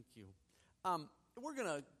Thank you. We're going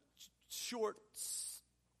to short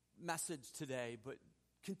message today, but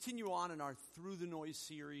continue on in our Through the Noise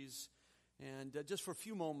series. And just for a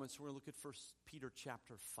few moments, we're going to look at 1 Peter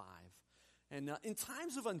chapter 5. And in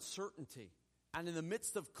times of uncertainty and in the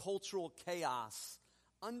midst of cultural chaos,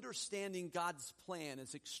 understanding God's plan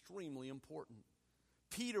is extremely important.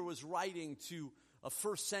 Peter was writing to a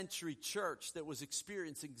first century church that was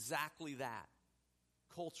experiencing exactly that,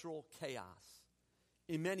 cultural chaos.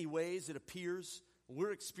 In many ways, it appears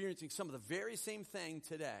we're experiencing some of the very same thing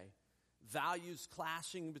today. Values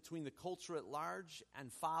clashing between the culture at large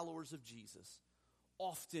and followers of Jesus.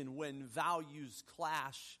 Often when values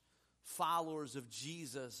clash, followers of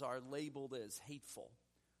Jesus are labeled as hateful,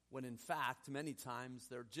 when in fact, many times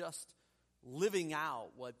they're just living out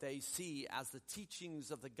what they see as the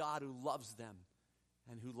teachings of the God who loves them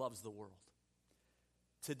and who loves the world.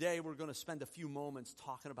 Today we're going to spend a few moments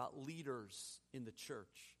talking about leaders in the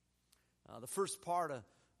church. The first part of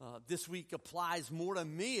this week applies more to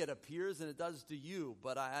me, it appears, than it does to you.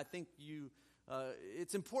 But I think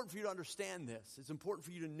it's important for you to understand this. It's important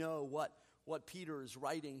for you to know what Peter is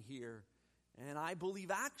writing here. And I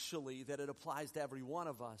believe actually that it applies to every one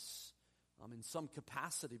of us in some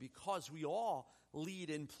capacity, because we all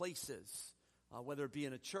lead in places, whether it be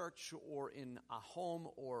in a church or in a home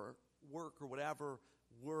or work or whatever.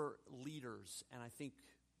 We're leaders, and I think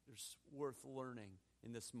there's worth learning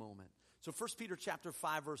in this moment. So 1 Peter chapter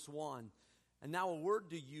 5, verse 1, and now a word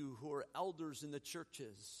to you who are elders in the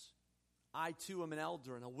churches. I too am an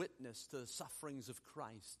elder and a witness to the sufferings of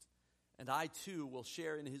Christ, and I too will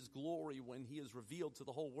share in his glory when he is revealed to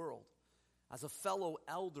the whole world. As a fellow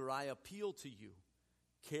elder, I appeal to you.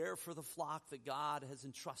 Care for the flock that God has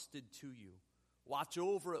entrusted to you. Watch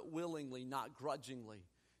over it willingly, not grudgingly.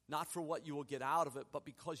 Not for what you will get out of it, but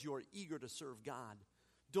because you are eager to serve God.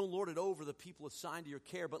 Don't lord it over the people assigned to your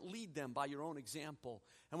care, but lead them by your own example.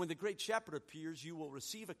 And when the great shepherd appears, you will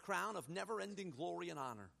receive a crown of never-ending glory and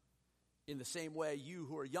honor. In the same way, you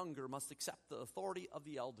who are younger must accept the authority of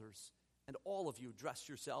the elders, and all of you dress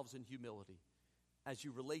yourselves in humility as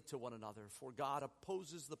you relate to one another. For God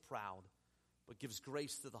opposes the proud, but gives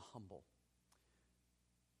grace to the humble.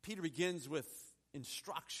 Peter begins with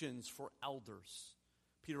instructions for elders.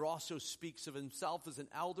 Peter also speaks of himself as an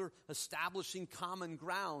elder, establishing common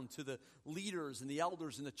ground to the leaders and the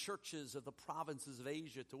elders in the churches of the provinces of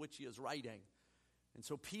Asia to which he is writing. And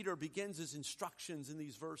so Peter begins his instructions in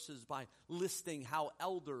these verses by listing how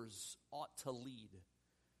elders ought to lead.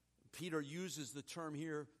 Peter uses the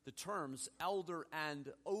terms elder and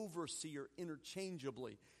overseer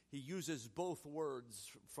interchangeably. He uses both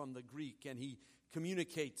words from the Greek, and he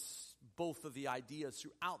communicates both of the ideas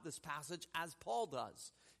throughout this passage, as Paul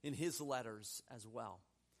does in his letters as well.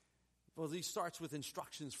 Well, he starts with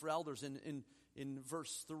instructions for elders. In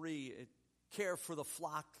verse 3, care for the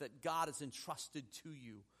flock that God has entrusted to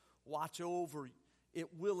you. Watch over it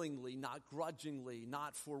willingly, not grudgingly,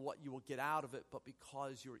 not for what you will get out of it, but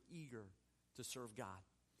because you're eager to serve God.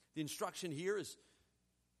 The instruction here is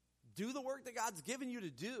do the work that God's given you to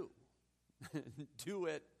do. Do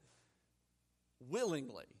it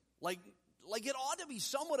willingly. Like it ought to be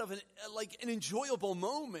somewhat of an enjoyable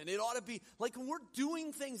moment. It ought to be like when we're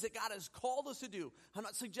doing things that God has called us to do. I'm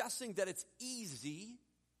not suggesting that it's easy,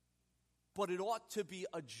 but it ought to be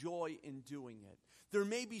a joy in doing it. There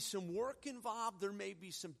may be some work involved. There may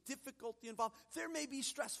be some difficulty involved. There may be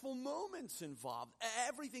stressful moments involved.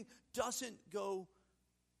 Everything doesn't go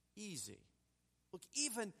easy. Look,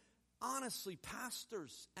 even honestly,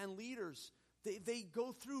 pastors and leaders, they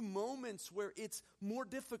go through moments where it's more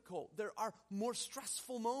difficult. There are more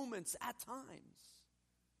stressful moments at times.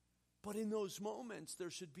 But in those moments,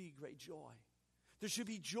 there should be great joy. There should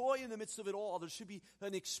be joy in the midst of it all. There should be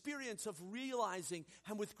an experience of realizing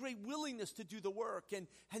and with great willingness to do the work. And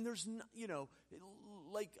there's,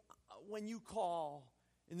 like when you call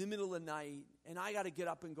in the middle of the night and I got to get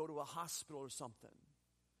up and go to a hospital or something.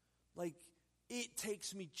 Like it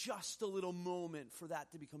takes me just a little moment for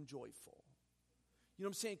that to become joyful. You know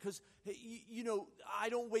what I'm saying? Because, I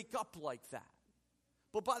don't wake up like that.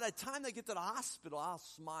 But by the time I get to the hospital, I'll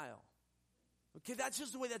smile. Okay, that's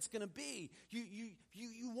just the way that's going to be.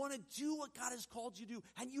 You want to do what God has called you to do,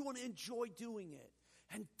 and you want to enjoy doing it.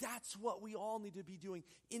 And that's what we all need to be doing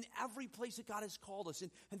in every place that God has called us.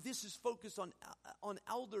 And this is focused on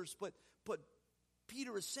elders, but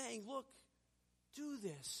Peter is saying, look, do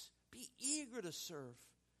this. Be eager to serve,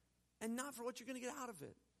 and not for what you're going to get out of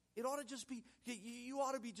it. It ought to just be, you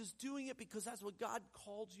ought to be just doing it because that's what God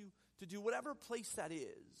called you to do, whatever place that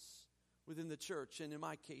is within the church, and in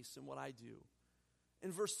my case, in what I do.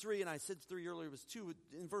 in verse 3, and I said 3 earlier, it was 2.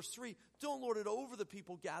 In verse 3, don't lord it over the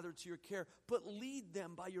people gathered to your care, but lead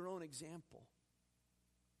them by your own example.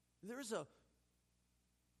 There is a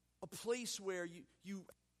place where you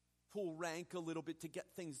pull rank a little bit to get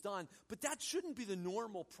things done, but that shouldn't be the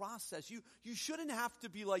normal process. You shouldn't have to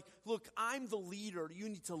be like, look, I'm the leader, you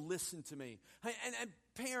need to listen to me. And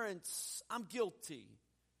parents, I'm guilty.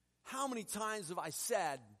 How many times have I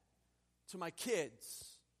said to my kids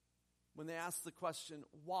when they ask the question,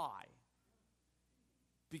 why?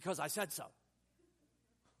 Because I said so.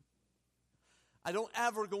 I don't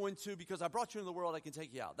ever go into, because I brought you into the world, I can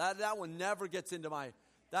take you out. That one never gets into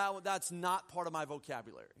that's not part of my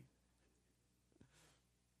vocabulary.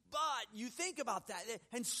 But you think about that,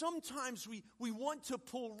 and sometimes we want to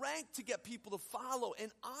pull rank to get people to follow,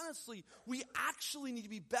 and honestly, we actually need to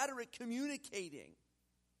be better at communicating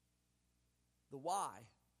the why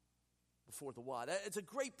before the what. It's a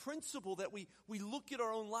great principle that we look at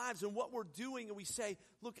our own lives and what we're doing, and we say,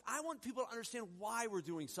 look, I want people to understand why we're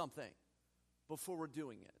doing something before we're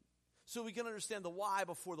doing it. So we can understand the why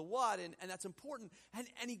before the what, and that's important.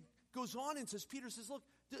 And he goes on and says, Peter says, look,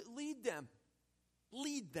 lead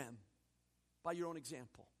them by your own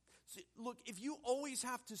example. So, look, if you always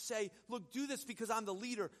have to say, look, do this because I'm the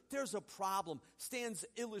leader, there's a problem. Stan's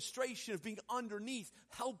illustration of being underneath,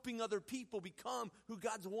 helping other people become who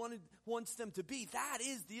God wants them to be. That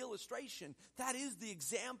is the illustration. That is the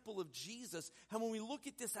example of Jesus. And when we look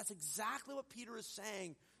at this, that's exactly what Peter is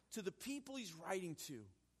saying to the people he's writing to.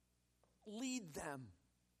 Lead them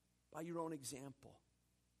by your own example.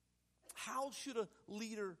 How should a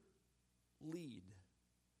leader lead?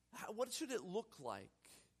 What should it look like?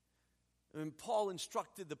 And Paul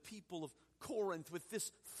instructed the people of Corinth with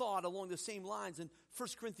this thought along the same lines. In 1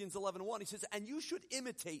 Corinthians 11:1, he says, and you should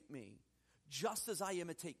imitate me just as I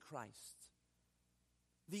imitate Christ.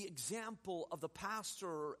 The example of the pastor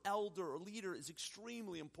or elder or leader is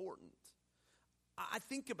extremely important. I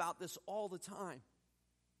think about this all the time.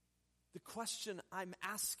 The question I'm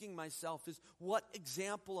asking myself is, what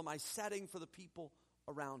example am I setting for the people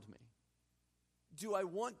around me? Do I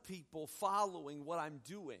want people following what I'm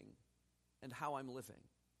doing and how I'm living?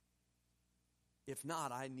 If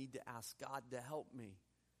not, I need to ask God to help me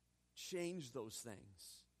change those things.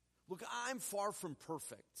 Look, I'm far from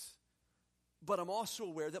perfect, but I'm also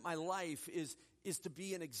aware that my life is to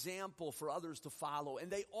be an example for others to follow,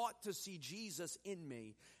 and they ought to see Jesus in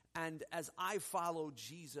me. And as I follow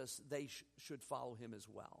Jesus, they should follow him as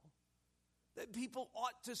well. That people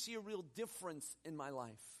ought to see a real difference in my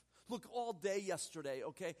life. Look, all day yesterday,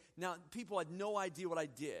 okay? Now, people had no idea what I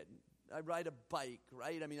did. I ride a bike,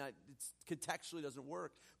 right? I mean, it contextually doesn't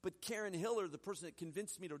work. But Karen Hiller, the person that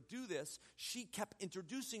convinced me to do this, she kept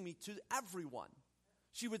introducing me to everyone.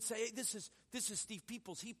 She would say, hey, this is Steve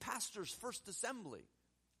Peoples. He pastors First Assembly.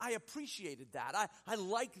 I appreciated that. I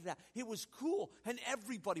liked that. It was cool. And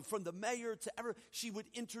everybody, from the mayor to she would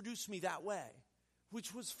introduce me that way,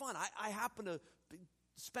 which was fun. I happened to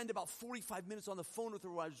spend about 45 minutes on the phone with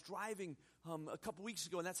her while I was driving a couple weeks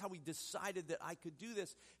ago, and that's how we decided that I could do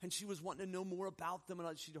this. And she was wanting to know more about them,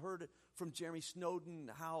 and she'd heard from Jeremy Snowden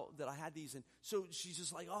how that I had these. And so she's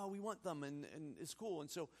just like, oh, we want them, and it's cool. And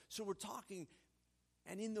so we're talking,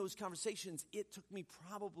 and in those conversations, it took me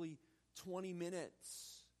probably 20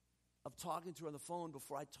 minutes of talking to her on the phone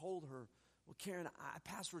before I told her, well, Karen, I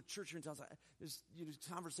pastor a church here in town. There's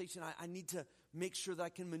conversation. I need to make sure that I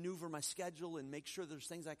can maneuver my schedule and make sure there's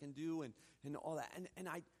things I can do and all that. And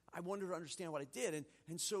I wanted her to understand what I did.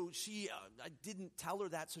 And so I didn't tell her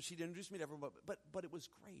that, so she introduced me to everyone. But it was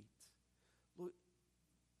great.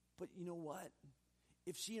 But you know what?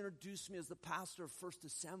 If she introduced me as the pastor of First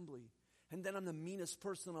Assembly, and then I'm the meanest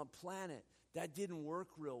person on the planet, that didn't work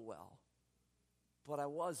real well. But I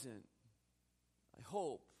wasn't. I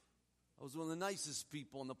hope. I was one of the nicest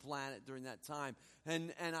people on the planet during that time.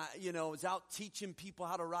 And I was out teaching people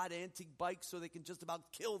how to ride antique bikes so they can just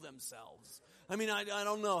about kill themselves. I mean, I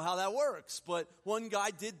don't know how that works, but one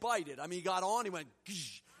guy did bite it. I mean, he got on, he went,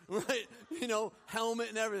 right? Helmet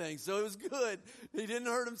and everything. So it was good. He didn't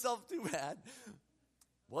hurt himself too bad.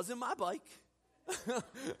 Wasn't my bike.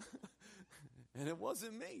 And it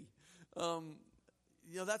wasn't me.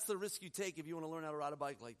 That's the risk you take if you want to learn how to ride a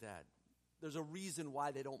bike like that. There's a reason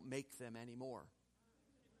why they don't make them anymore.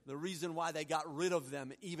 The reason why they got rid of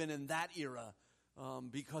them even in that era,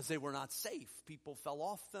 because they were not safe. People fell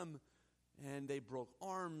off them, and they broke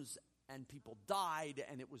arms, and people died,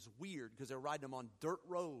 and it was weird because they were riding them on dirt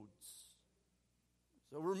roads.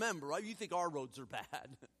 So remember, right? You think our roads are bad,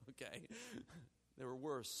 okay? They were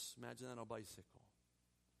worse. Imagine that on a bicycle.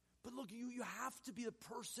 But look, you have to be the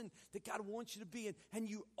person that God wants you to be, and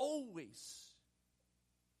you always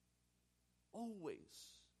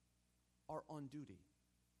are on duty.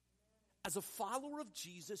 As a follower of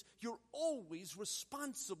Jesus, you're always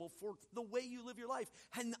responsible for the way you live your life.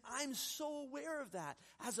 And I'm so aware of that.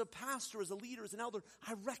 As a pastor, as a leader, as an elder,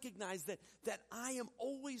 I recognize that I am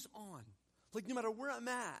always on. Like no matter where I'm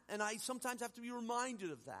at. And I sometimes have to be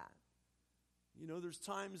reminded of that. You know, there's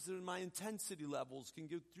times that my intensity levels can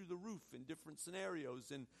go through the roof in different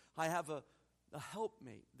scenarios. And I have a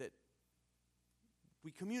helpmate that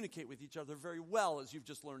we communicate with each other very well, as you've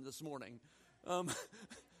just learned this morning.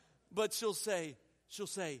 But she'll say, you need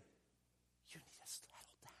to settle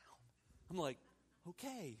down. I'm like,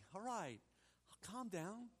 okay, all right, I'll calm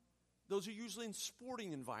down. Those are usually in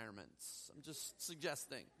sporting environments. I'm just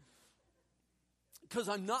suggesting. Because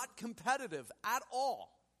I'm not competitive at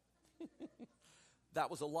all. That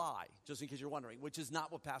was a lie, just in case you're wondering, which is not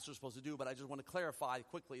what pastors are supposed to do, but I just want to clarify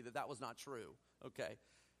quickly that was not true. Okay.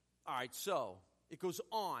 All right, so it goes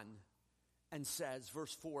on and says,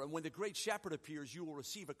 verse 4, and when the great shepherd appears, you will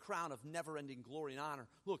receive a crown of never-ending glory and honor.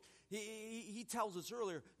 Look, he tells us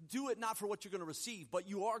earlier, do it not for what you're going to receive, but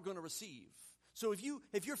you are going to receive. So if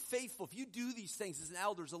you're faithful, if you do these things as an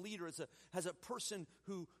elder, as a leader, as a person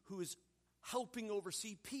who is helping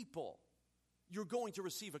oversee people, you're going to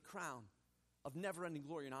receive a crown of never-ending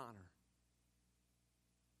glory and honor.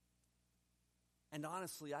 And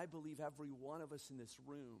honestly, I believe every one of us in this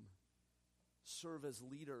room serve as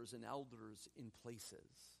leaders and elders in places,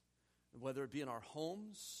 whether it be in our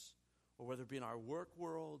homes or whether it be in our work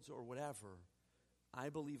worlds or whatever. I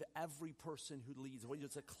believe every person who leads, whether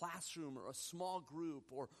it's a classroom or a small group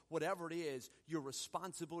or whatever it is, your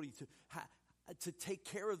responsibility to take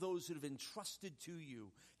care of those that have entrusted to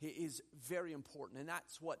you is very important. And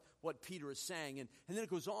that's what Peter is saying. And then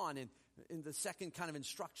it goes on in the second kind of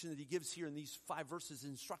instruction that he gives here in these 5 verses,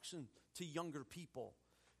 instruction to younger people.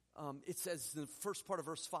 It says in the first part of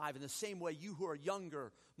verse 5, in the same way you who are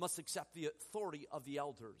younger must accept the authority of the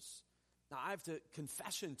elders. Now I have a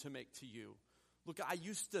confession to make to you. Look, I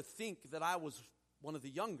used to think that I was one of the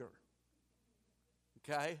younger.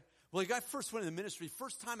 Okay? Well, like I first went into ministry,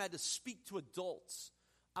 first time I had to speak to adults,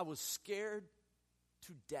 I was scared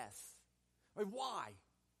to death. Right? Why?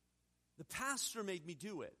 The pastor made me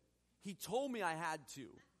do it. He told me I had to.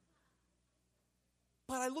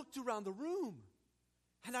 But I looked around the room,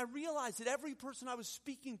 and I realized that every person I was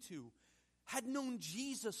speaking to had known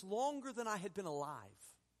Jesus longer than I had been alive.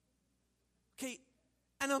 Okay,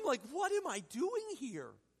 and I'm like, what am I doing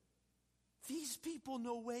here? These people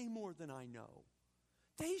know way more than I know.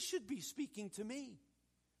 They should be speaking to me.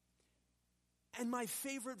 And my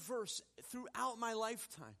favorite verse throughout my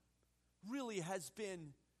lifetime really has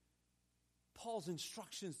been Paul's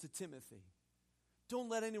instructions to Timothy. Don't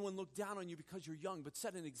let anyone look down on you because you're young, but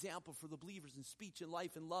set an example for the believers in speech and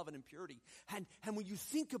life and love and in purity. And when you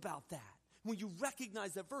think about that, when you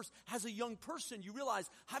recognize that verse, as a young person, you realize,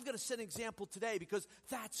 I've got to set an example today because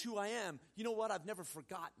that's who I am. You know what? I've never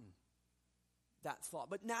forgotten that thought.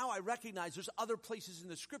 But now I recognize there's other places in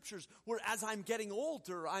the scriptures where as I'm getting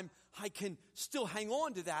older, I can still hang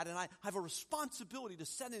on to that, and I have a responsibility to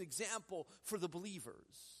set an example for the believers.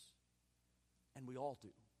 And we all do.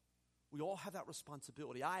 We all have that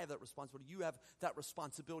responsibility. I have that responsibility. You have that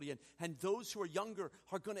responsibility. And those who are younger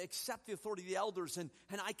are going to accept the authority of the elders. And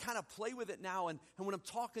I kind of play with it now. And when I'm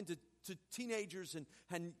talking to teenagers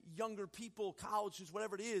and younger people, college students,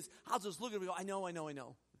 whatever it is, I'll just look at them and go, I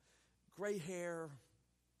know. Gray hair,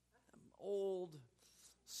 I'm old,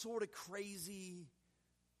 sort of crazy.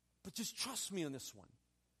 But just trust me on this one.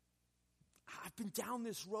 I've been down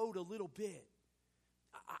this road a little bit.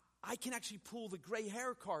 I can actually pull the gray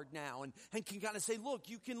hair card now and can kind of say, look,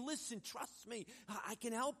 you can listen, trust me, I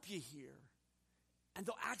can help you here. And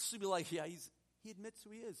they'll actually be like, yeah, he admits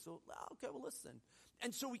who he is, so okay, well listen.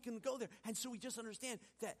 And so we can go there. And so we just understand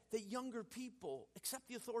that younger people accept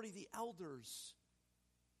the authority of the elders,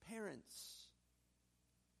 parents,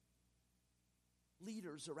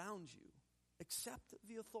 leaders around you. Accept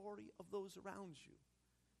the authority of those around you.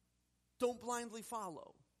 Don't blindly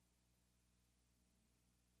follow.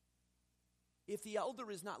 If the elder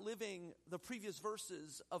is not living the previous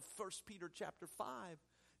verses of 1 Peter chapter 5,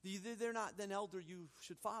 they're not an elder you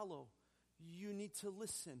should follow. You need to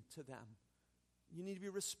listen to them. You need to be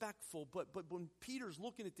respectful. But when Peter's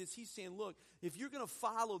looking at this, he's saying, look, if you're going to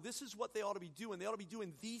follow, this is what they ought to be doing. They ought to be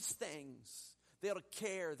doing these things. They ought to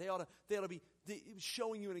care. They ought to be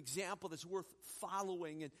showing you an example that's worth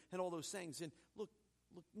following and all those things. And look,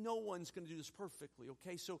 no one's going to do this perfectly,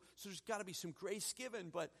 okay? So there's got to be some grace given,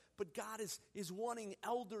 but God is wanting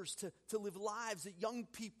elders to live lives that young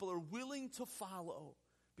people are willing to follow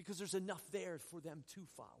because there's enough there for them to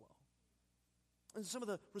follow. And some of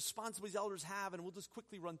the responsibilities elders have, and we'll just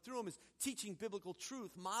quickly run through them, is teaching biblical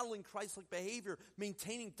truth, modeling Christ-like behavior,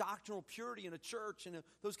 maintaining doctrinal purity in a church and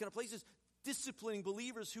those kind of places, disciplining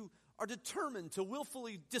believers who are determined to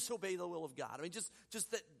willfully disobey the will of God. I mean, just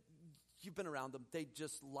that you've been around them. They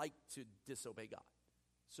just like to disobey God.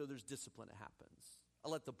 So there's discipline that happens.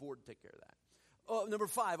 I'll let the board take care of that. Number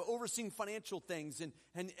 5, overseeing financial things.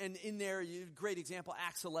 And in there, great example,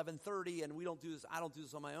 Acts 11:30, and we don't do this, I don't do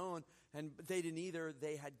this on my own, and they didn't either.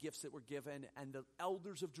 They had gifts that were given, and the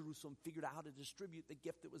elders of Jerusalem figured out how to distribute the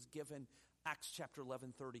gift that was given. Acts chapter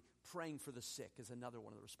 11:30, praying for the sick is another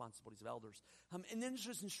one of the responsibilities of elders. And then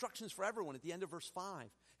there's instructions for everyone at the end of verse 5.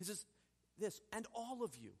 It says this, and all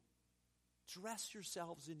of you, dress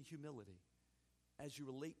yourselves in humility as you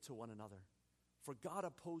relate to one another. For God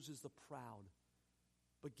opposes the proud,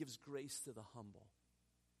 but gives grace to the humble.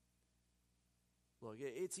 Look,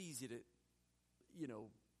 it's easy to,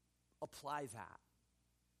 apply that.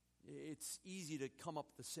 It's easy to come up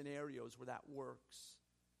with the scenarios where that works.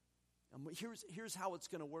 Here's how it's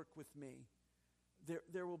going to work with me.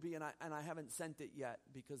 There will be, and I haven't sent it yet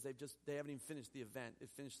because they haven't even finished the event. It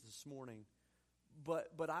finished this morning.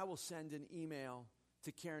 But I will send an email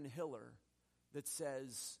to Karen Hiller that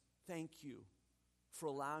says, thank you for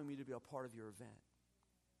allowing me to be a part of your event.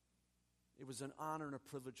 It was an honor and a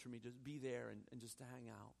privilege for me to be there and just to hang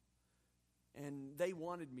out. And they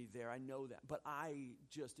wanted me there, I know that. But I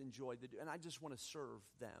just enjoyed and I just want to serve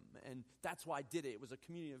them. And that's why I did it. It was a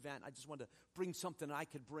community event. I just wanted to bring something I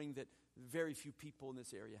could bring that very few people in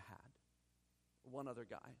this area had. One other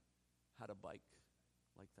guy had a bike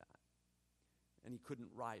like that. And he couldn't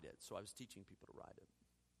ride it, so I was teaching people to ride it.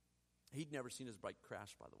 He'd never seen his bike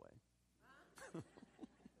crash, by the way.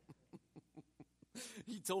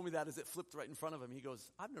 He told me that as it flipped right in front of him. He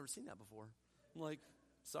goes, I've never seen that before. I'm like,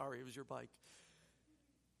 sorry, it was your bike.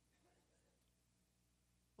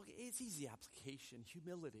 Look, it's easy application,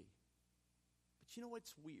 humility. But you know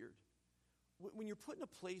what's weird? When you're put in a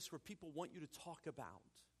place where people want you to talk about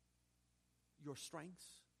your strengths,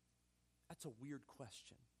 that's a weird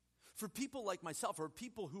question. For people like myself, or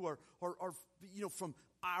people who are from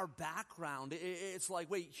our background, it's like,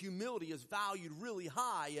 wait, humility is valued really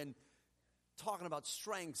high, and talking about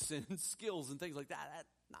strengths and skills and things like that,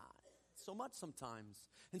 not so much sometimes.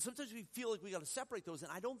 And sometimes we feel like we got to separate those,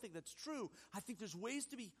 and I don't think that's true. I think there's ways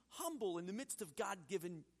to be humble in the midst of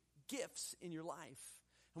God-given gifts in your life.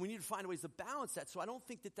 And we need to find ways to balance that. So I don't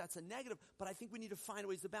think that that's a negative, but I think we need to find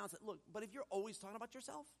ways to balance it. Look, but if you're always talking about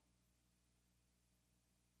yourself,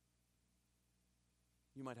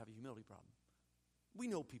 you might have a humility problem. We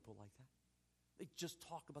know people like that. They just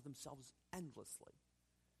talk about themselves endlessly.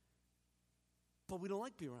 But we don't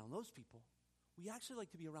like to be around those people. We actually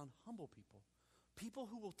like to be around humble people. People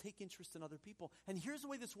who will take interest in other people. And here's the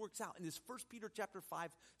way this works out in this 1 Peter chapter 5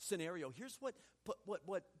 scenario. Here's what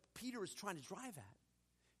Peter is trying to drive at.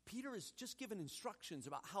 Peter is just given instructions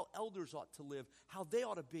about how elders ought to live, how they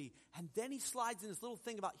ought to be. And then he slides in this little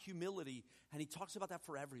thing about humility, and he talks about that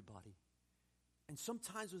for everybody. And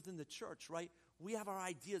sometimes within the church, right, we have our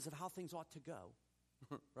ideas of how things ought to go,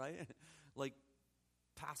 right? Like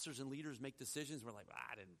pastors and leaders make decisions. We're like,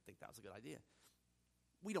 I didn't think that was a good idea.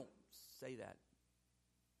 We don't say that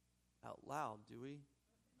out loud, do we?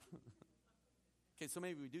 Okay, so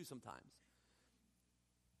maybe we do sometimes.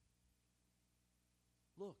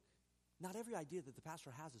 Look, not every idea that the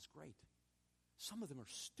pastor has is great. Some of them are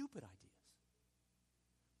stupid ideas.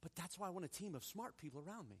 But that's why I want a team of smart people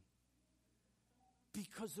around me.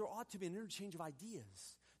 Because there ought to be an interchange of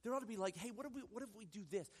ideas. There ought to be like, hey, what if we do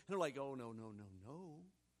this? And they're like, oh, no.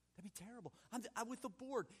 That'd be terrible. I'm with the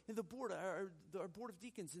board, our board of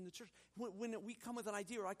deacons in the church. When we come with an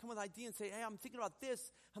idea, or I come with an idea and say, hey, I'm thinking about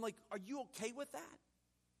this. I'm like, are you okay with that?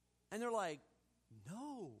 And they're like,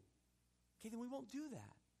 no. Okay, then we won't do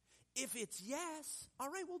that. If it's yes, all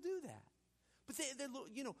right, we'll do that. But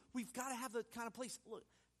we've got to have the kind of place. Look,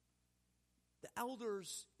 the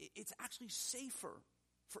elders, it's actually safer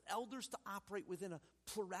for elders to operate within a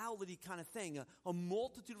plurality kind of thing, a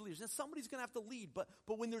multitude of leaders. Now, somebody's going to have to lead, but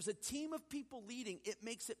when there's a team of people leading, it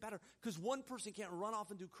makes it better because one person can't run off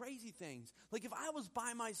and do crazy things. Like if I was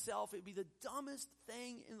by myself, it would be the dumbest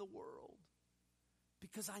thing in the world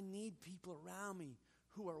because I need people around me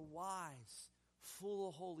who are wise, full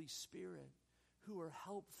of Holy Spirit, who are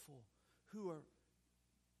helpful, who are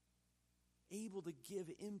able to give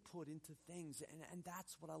input into things. And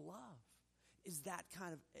that's what I love, is that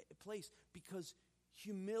kind of place, because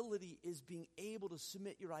humility is being able to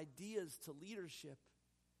submit your ideas to leadership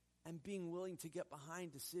and being willing to get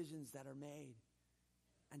behind decisions that are made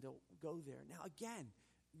and to go there. Now, again,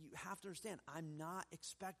 you have to understand, I'm not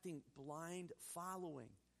expecting blind following.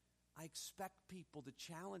 I expect people to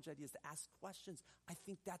challenge ideas, to ask questions. I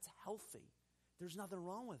think that's healthy. There's nothing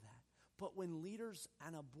wrong with that. But when leaders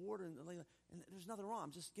on a board, and there's nothing wrong.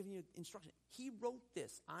 I'm just giving you instruction. He wrote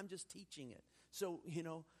this. I'm just teaching it. So,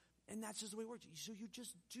 and that's just the way it works. So you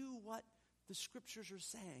just do what the scriptures are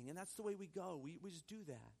saying, and that's the way we go. We just do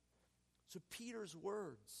that. So Peter's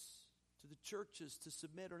words to the churches to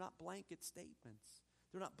submit are not blanket statements.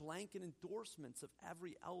 They're not blanket endorsements of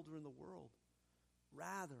every elder in the world.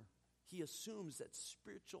 Rather, he assumes that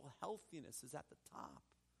spiritual healthiness is at the top.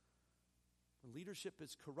 When leadership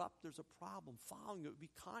is corrupt, there's a problem. Following it would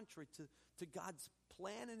be contrary to God's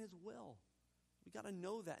plan and his will. We got to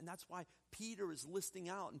know that. And that's why Peter is listing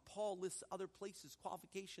out, and Paul lists other places,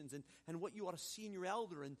 qualifications, and what you ought to see in your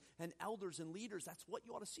elder and elders and leaders. That's what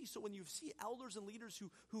you ought to see. So when you see elders and leaders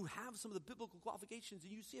who have some of the biblical qualifications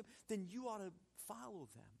and you see them, then you ought to follow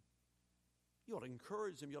them. You ought to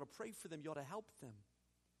encourage them. You ought to pray for them. You ought to help them.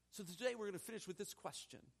 So today we're going to finish with this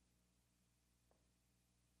question.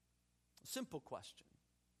 A simple question.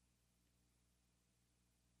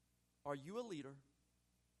 Are you a leader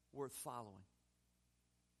worth following?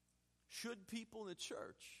 Should people in the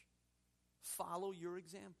church follow your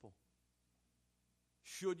example?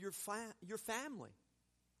 Should your family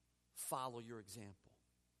follow your example?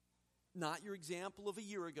 Not your example of a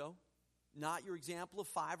year ago, not your example of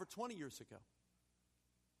 5 or 20 years ago.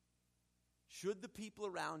 Should the people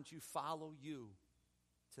around you follow you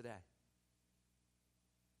today?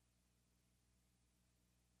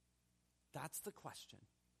 That's the question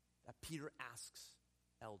that Peter asks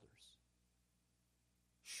elders.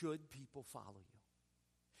 Should people follow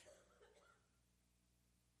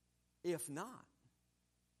you? If not,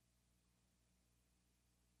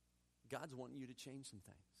 God's wanting you to change some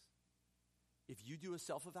things. If you do a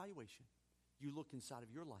self-evaluation, you look inside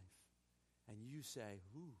of your life, and you say,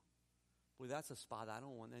 ooh, boy, that's a spot I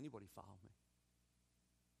don't want anybody to follow me.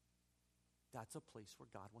 That's a place where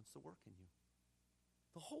God wants to work in you.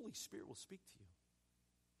 The Holy Spirit will speak to you.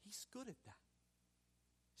 He's good at that.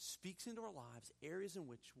 Speaks into our lives, areas in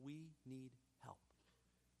which we need help.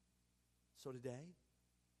 So today,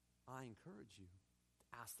 I encourage you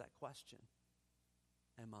to ask that question.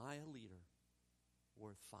 Am I a leader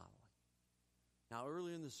worth following? Now,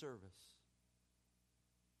 earlier in the service,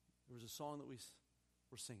 there was a song that we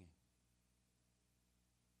were singing.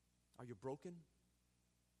 Are you broken?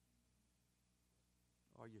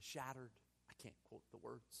 Are you shattered? I can't quote the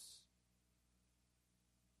words.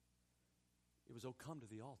 It was, oh, come to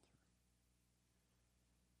the altar.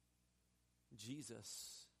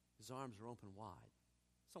 Jesus, his arms are open wide.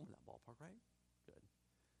 Somewhere in that ballpark, right? Good.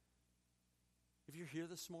 If you're here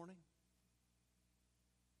this morning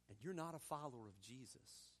and you're not a follower of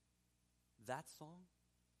Jesus, that song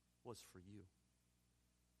was for you.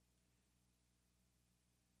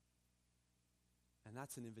 And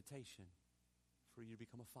that's an invitation for you to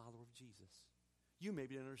become a follower of Jesus. You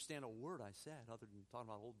maybe didn't understand a word I said other than talking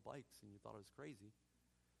about old bikes and you thought it was crazy.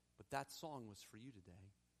 But that song was for you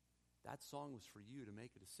today. That song was for you to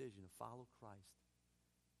make a decision to follow Christ.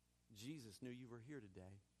 Jesus knew you were here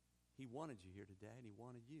today. He wanted you here today, and he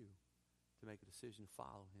wanted you to make a decision to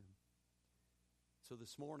follow him. So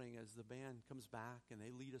this morning, as the band comes back and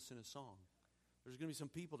they lead us in a song, there's going to be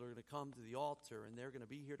some people that are going to come to the altar, and they're going to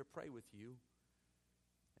be here to pray with you.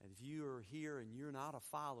 And if you are here and you're not a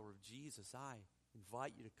follower of Jesus, I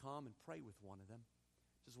invite you to come and pray with one of them.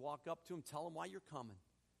 Just walk up to them, tell them why you're coming.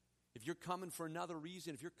 If you're coming for another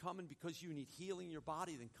reason, if you're coming because you need healing in your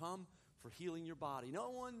body, then come for healing your body. No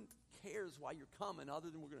one cares why you're coming other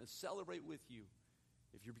than we're going to celebrate with you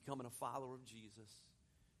if you're becoming a follower of Jesus.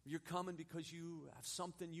 If you're coming because you have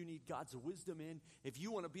something you need God's wisdom in, if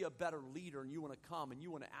you want to be a better leader and you want to come and you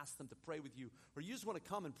want to ask them to pray with you, or you just want to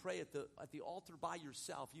come and pray at the altar by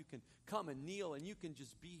yourself, you can come and kneel and you can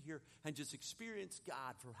just be here and just experience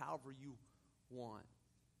God for however you want.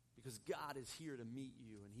 Because God is here to meet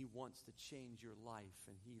you and he wants to change your life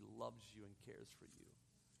and he loves you and cares for you.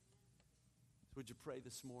 So would you pray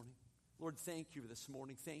this morning? Lord, thank you this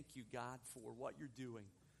morning. Thank you, God, for what you're doing.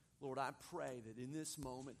 Lord, I pray that in this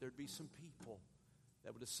moment there'd be some people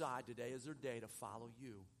that would decide today is their day to follow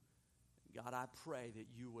you. God, I pray that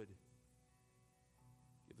you would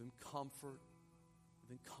give them comfort, give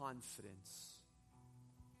them confidence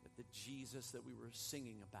that the Jesus that we were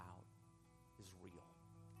singing about is real.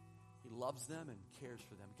 He loves them and cares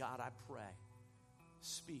for them. God, I pray,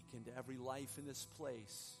 speak into every life in this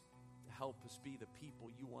place to help us be the people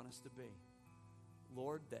you want us to be.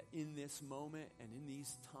 Lord, that in this moment and in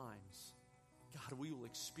these times, God, we will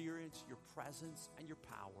experience your presence and your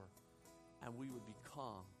power. and we would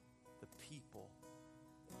become the people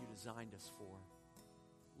that you designed us for.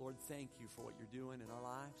 Lord, thank you for what you're doing in our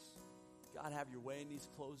lives. God, have your way in these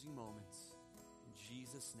closing moments. In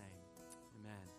Jesus' name, amen.